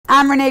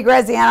I'm Renee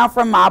Graziano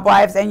from Mob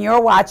Wives, and you're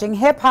watching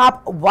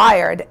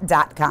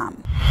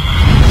Hip-HopWired.com.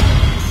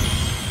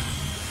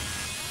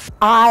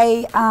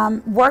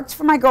 I worked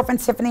for my girlfriend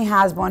Tiffany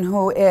Hasborn,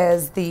 who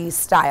is the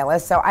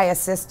stylist, so I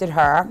assisted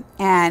her.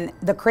 And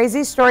the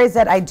crazy stories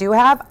that I do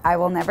have, I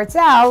will never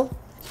tell.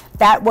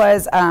 That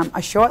was a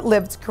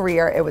short-lived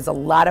career. It was a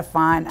lot of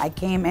fun. I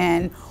came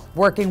in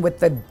working with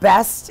the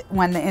best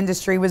when the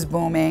industry was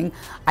booming.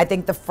 I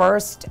think the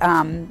first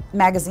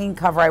magazine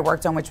cover I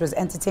worked on, which was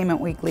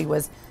Entertainment Weekly,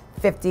 was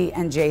 50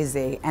 and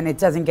Jay-Z, and it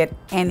doesn't get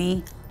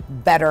any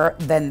better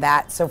than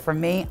that. So for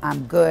me,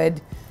 I'm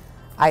good.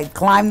 I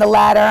climbed the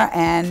ladder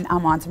and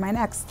I'm on to my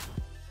next.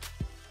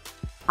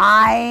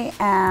 I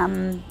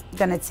am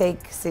gonna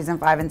take season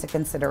 5 into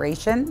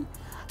consideration,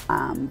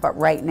 but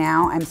right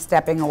now I'm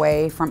stepping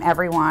away from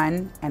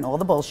everyone and all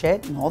the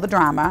bullshit and all the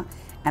drama,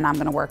 and I'm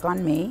gonna work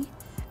on me.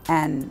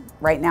 And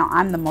right now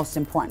I'm the most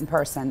important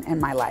person in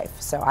my life,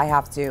 so I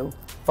have to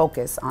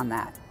focus on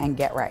that and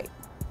get right.